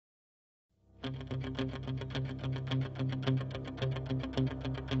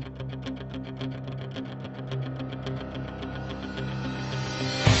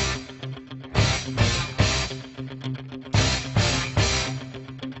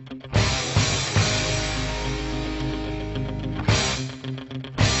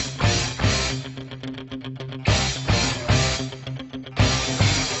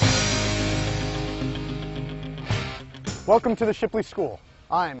Welcome to the Shipley School.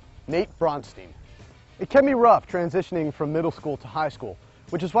 I'm Nate Bronstein. It can be rough transitioning from middle school to high school,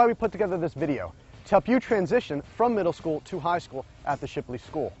 which is why we put together this video to help you transition from middle school to high school at the Shipley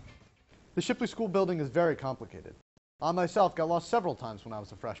School. The Shipley School building is very complicated. I myself got lost several times when I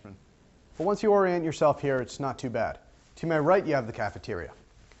was a freshman. But once you orient yourself here, it's not too bad. To my right, you have the cafeteria.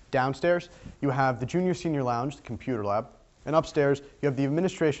 Downstairs, you have the junior-senior lounge, the computer lab, and upstairs, you have the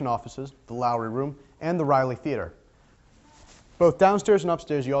administration offices, the Lowry room, and the Riley Theater. Both downstairs and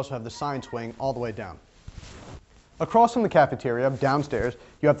upstairs, you also have the science wing all the way down. Across from the cafeteria, downstairs,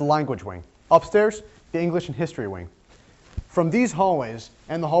 you have the language wing. Upstairs, the English and history wing. From these hallways,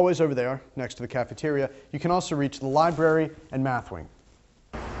 and the hallways over there, next to the cafeteria, you can also reach the library and math wing.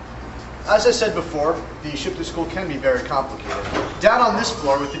 As I said before, the Shipley School can be very complicated. Down on this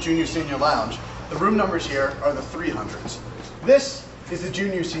floor with the junior-senior lounge, the room numbers here are the 300s. This is the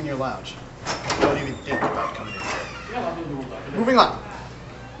junior-senior lounge. Don't even think about coming in here. Moving on.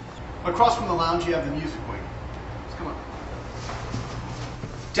 Across from the lounge, you have the music wing. Let's come on.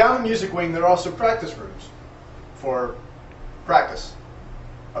 Down in the music wing, there are also practice rooms for practice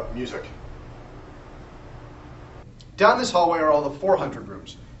of music. Down this hallway are all the 400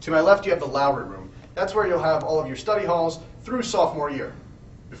 rooms. To my left, you have the Lowry room. That's where you'll have all of your study halls through sophomore year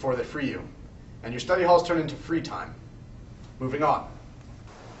before they free you. And your study halls turn into free time. Moving on.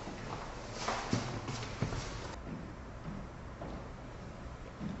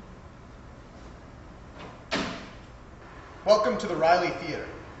 Welcome to the Riley Theater.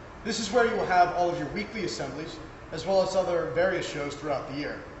 This is where you will have all of your weekly assemblies, as well as other various shows throughout the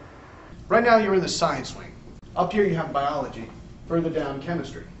year. Right now you're in the science wing. Up here you have biology, further down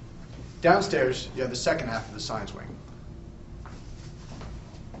chemistry. Downstairs you have the second half of the science wing.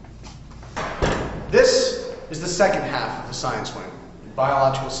 This is the second half of the science wing.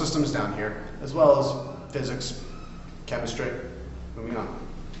 Biological systems down here, as well as physics, chemistry. Moving on.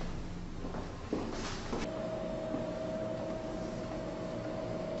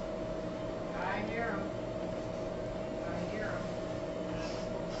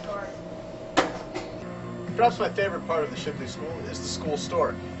 Perhaps my favorite part of the Shipley School is the school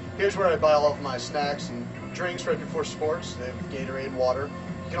store. Here's where I buy all of my snacks and drinks right before sports. They have Gatorade, water.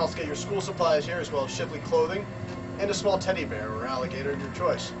 You can also get your school supplies here, as well as Shipley clothing, and a small teddy bear or alligator of your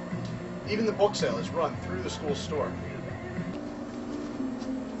choice. Even the book sale is run through the school store.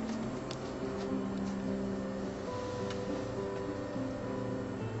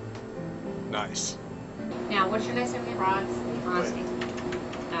 Nice. Now, what's your next name again? Bronstein.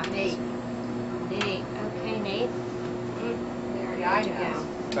 Nate. Nate. Okay, Nate. There I go.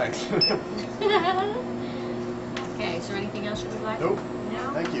 Thanks. Okay, is there anything else you would like? Nope.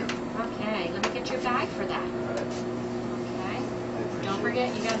 No? Thank you. Okay, let me get your bag for that. All right. Okay. Don't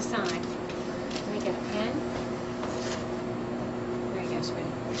forget, you got to sign. Let me get a pen. There you go,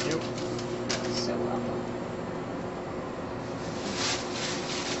 sweetie. Thank you. So welcome.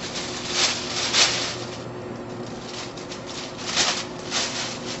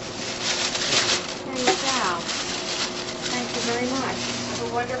 Thank you very much. Have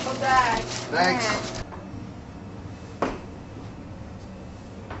a wonderful day. Thanks. Yeah.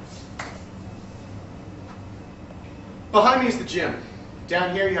 Behind me is the gym.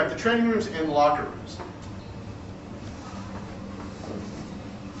 Down here you have the training rooms and the locker rooms.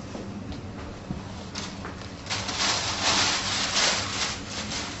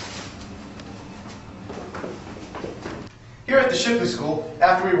 Here at the Shipley School,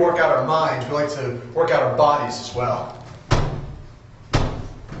 after we work out our minds, we like to work out our bodies as well.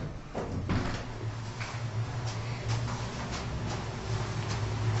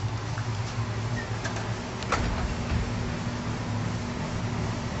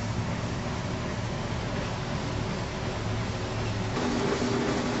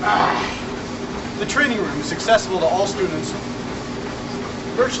 The training room is accessible to all students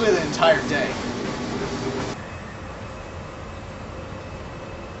virtually the entire day.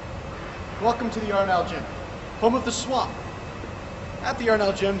 Welcome to the Yarnell Gym, home of the Swamp. At the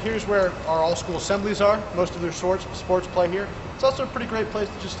Yarnell Gym, here's where our all-school assemblies are. Most of their sports play here. It's also a pretty great place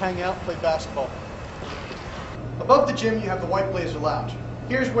to just hang out and play basketball. Above the gym, you have the White Blazer Lounge.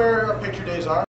 Here's where our picture days are.